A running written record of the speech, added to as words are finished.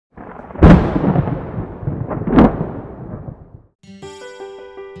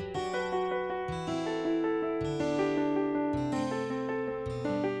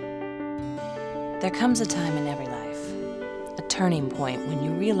comes a time in every life, a turning point when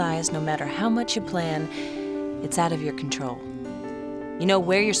you realize no matter how much you plan, it's out of your control. You know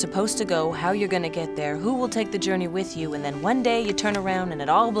where you're supposed to go, how you're gonna get there, who will take the journey with you, and then one day you turn around and it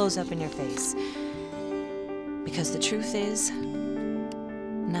all blows up in your face. Because the truth is,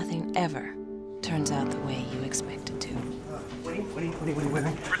 nothing ever turns out the way you expect it to. Wait.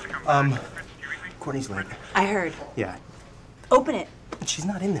 Courtney's late. I heard. Yeah. Open it. She's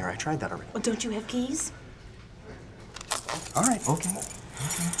not in there. I tried that already. Well, don't you have keys? All right, okay.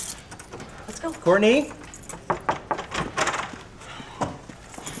 Let's go. Courtney?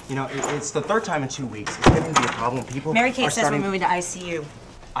 You know, it's the third time in 2 weeks. It's getting to be a problem. People Mary Kate are says starting... we're moving to ICU.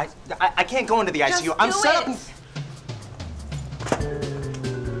 I can't go into the ICU. Just I'm do set it. up...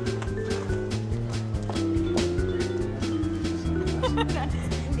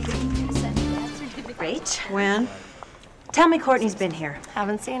 Great. When? Tell me Courtney's been here.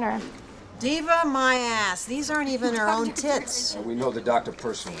 Haven't seen her. Diva, my ass. These aren't even her own tits. We know the doctor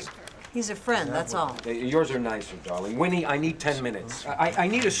personally. He's a friend, that's all. Yours are nicer, darling. Winnie, I need 10 minutes. I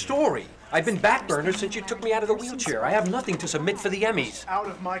need a story. I've been backburner since you took me out of the wheelchair. I have nothing to submit for the Emmys. Out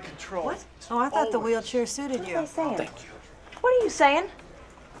of my control. What? Oh, I thought the wheelchair suited you. What are they saying? Thank you. What are you saying?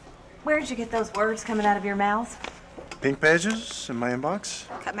 Where'd you get those words coming out of your mouth? Pink pages in my inbox.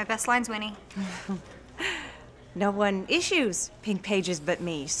 Cut my best lines, Winnie. No one issues pink pages but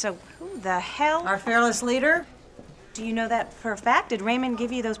me, so who the hell? Our fearless leader? Do you know that for a fact? Did Raymond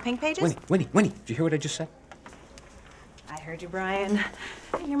give you those pink pages? Winnie, did you hear what I just said? I heard you, Brian.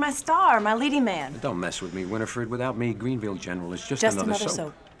 You're my star, my leading man. Don't mess with me, Winifred. Without me, Greenville General is just Another soap.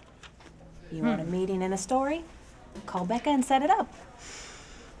 soap. You want a meeting and a story? Call Becca and set it up.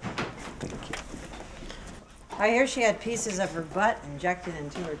 Thank you. I hear she had pieces of her butt injected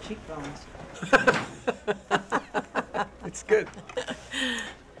into her cheekbones. It's good.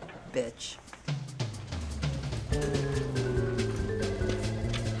 Bitch.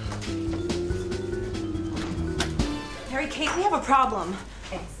 Mary Kate, we have a problem.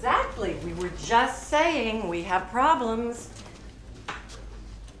 Exactly. We were just saying we have problems.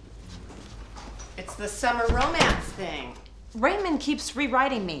 It's the summer romance thing. Raymond keeps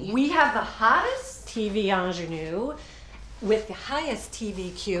rewriting me. We have the hottest TV ingenue with the highest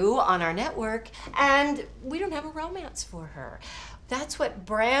TVQ on our network, and we don't have a romance for her. That's what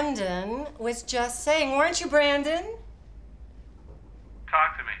Brandon was just saying. Weren't you, Brandon?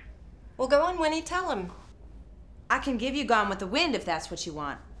 Talk to me. Well, go on, Winnie, tell him. I can give you Gone with the Wind if that's what you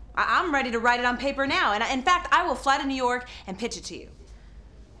want. I'm ready to write it on paper now, and in fact, I will fly to New York and pitch it to you.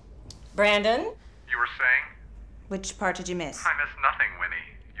 Brandon? You were saying? Which part did you miss? I missed nothing, Winnie.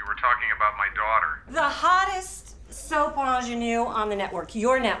 You were talking about my daughter. The hottest soap ingenue on the network,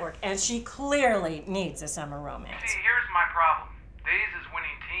 your network, and she clearly needs a summer romance. See, here's my problem. Days is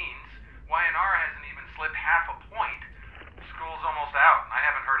winning teens. Y&R hasn't even slipped half a point. School's almost out, and I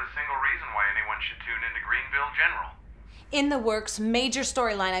haven't heard a single reason why anyone should tune into Greenville General. In the works, major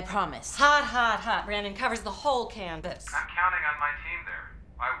storyline, I promise. Hot, hot, hot. Brandon covers the whole canvas. I'm counting on my team there.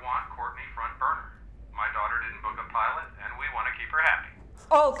 I want Courtney front burner. My daughter didn't book a pilot, and we want to keep her happy.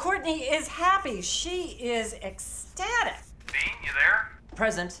 Oh, Courtney is happy. She is ecstatic. Dean, you there?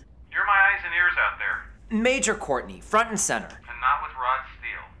 Present. You're my eyes and ears out there. Major Courtney, front and center. And not with Rod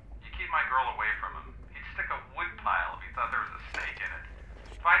Steele. You keep my girl away from him. He'd stick a wood pile if he thought there was a snake in it.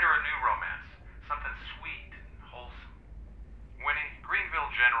 Find her a new romance. Something sweet and wholesome. Winnie,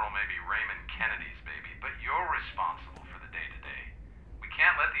 Greenville General may be Raymond Kennedy's baby, but you're responsible for the day-to-day. We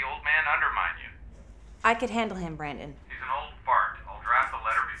can't let the old man undermine you. I could handle him, Brandon. He's an old fart. I'll draft the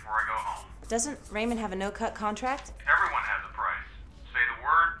letter before I go home. Doesn't Raymond have a no-cut contract? Everyone has a price. Say the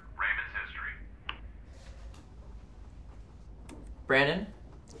word, Raymond's history. Brandon?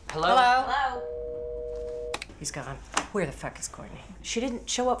 Hello? Hello? He's gone. Where the fuck is Courtney? She didn't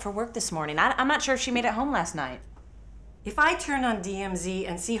show up for work this morning. I'm not sure if she made it home last night. If I turn on DMZ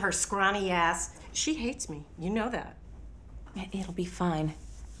and see her scrawny ass, she hates me. You know that. It'll be fine,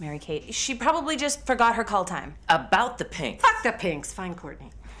 Mary Kate. She probably just forgot her call time. About the pink. Fuck the pinks. Find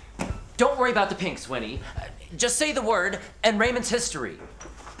Courtney. Don't worry about the pinks, Winnie. Just say the word and Raymond's history.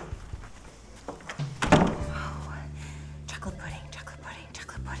 Oh, chocolate pudding, chocolate pudding,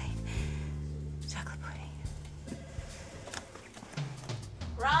 chocolate pudding, chocolate pudding.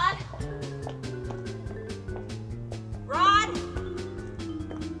 Rod? Rod?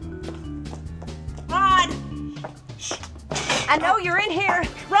 Rod! Shh. I know you're in here.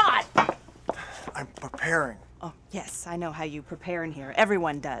 Rod! I'm preparing. Oh, yes, I know how you prepare in here.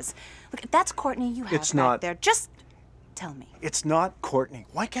 Everyone does. Look, if that's Courtney you have It's back not. there, just tell me. It's not Courtney.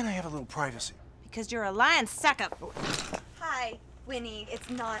 Why can't I have a little privacy? Because you're a lying sucker. Hi, Winnie.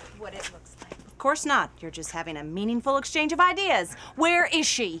 It's not what it looks like. course not. You're just having a meaningful exchange of ideas. Where is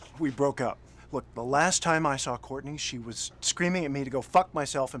she? We broke up. Look, the last time I saw Courtney, she was screaming at me to go fuck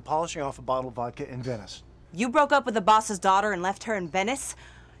myself and polishing off a bottle of vodka in Venice. You broke up with the boss's daughter and left her in Venice?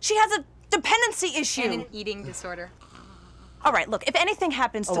 She has a dependency issue. And an eating disorder. All right, look, if anything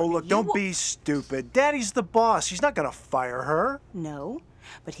happens to Oh, look, don't be stupid. Daddy's the boss. He's not gonna fire her. No,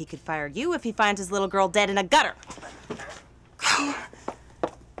 but he could fire you if he finds his little girl dead in a gutter.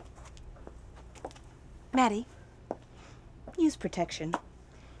 Maddie, use protection.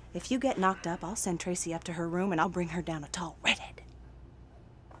 If you get knocked up, I'll send Tracy up to her room and I'll bring her down a tall redhead.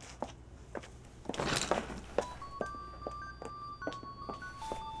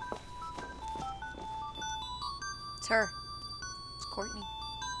 It's her. It's Courtney.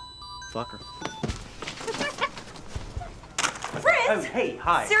 Fuck her. Fritz! Oh, hey,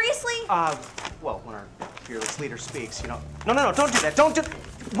 hi. Seriously? Well, when our fearless leader speaks, you know. No, don't do that. Don't do.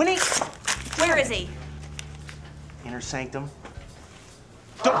 Winnie! Where is he? Inner sanctum.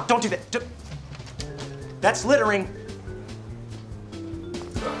 Don't do that. That's littering.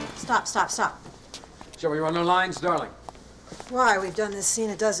 Stop. Shall we run the lines, darling? Why? We've done this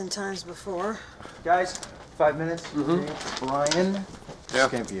scene a dozen times before. Guys, 5 minutes. Mm-hmm. Brian. Yeah.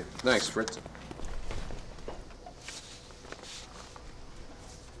 Came for you. Thanks, Fritz.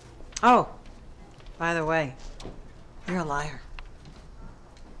 Oh, by the way, you're a liar.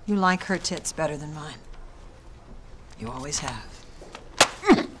 You like her tits better than mine. You always have.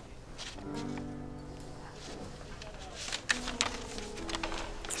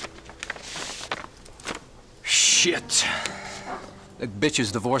 Shit. That bitch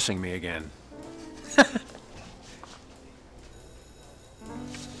is divorcing me again.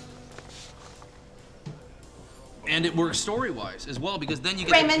 And it works story-wise as well, because then you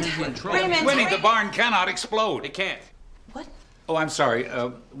get Raymond! the in trouble. Raymond! Winnie, the barn cannot explode. It can't. What? Oh, I'm sorry.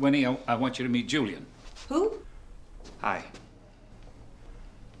 Winnie, I want you to meet Julian. Who? Hi.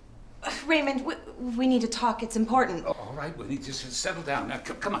 Raymond, we need to talk. It's important. Oh, all right, Winnie, just settle down. Now,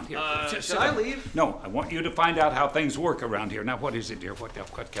 come on here. Just should sit I down. leave? No, I want you to find out how things work around here. Now, what is it, dear? What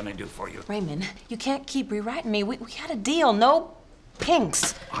can I do for you? Raymond, you can't keep rewriting me. We had a deal. No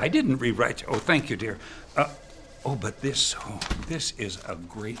pinks. I didn't rewrite you. Oh, thank you, dear. But this is a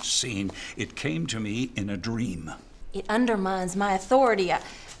great scene. It came to me in a dream. It undermines my authority.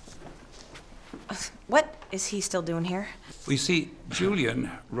 What is he still doing here? We see, Julian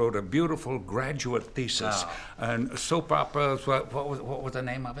wrote a beautiful graduate thesis on soap operas. What was the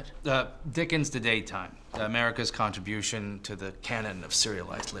name of it? Dickens' The Daytime, America's contribution to the canon of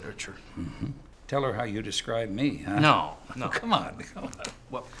serialized literature. Mm-hmm. Tell her how you describe me, huh? No. Oh, come on.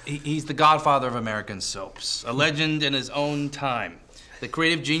 Well, he's the godfather of American soaps, a legend in his own time, the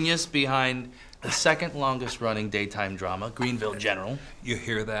creative genius behind the second longest running daytime drama, Greenville General. You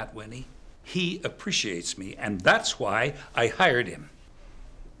hear that, Winnie? He appreciates me, and that's why I hired him.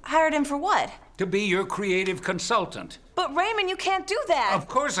 Hired him for what? To be your creative consultant. But Raymond, you can't do that. Of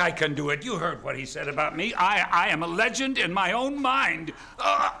course I can do it. You heard what he said about me. I am a legend in my own mind.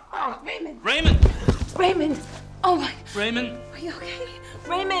 Raymond. Raymond! Raymond. Oh my. Raymond? Are you okay?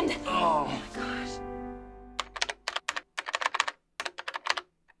 Raymond. Oh. Oh my gosh.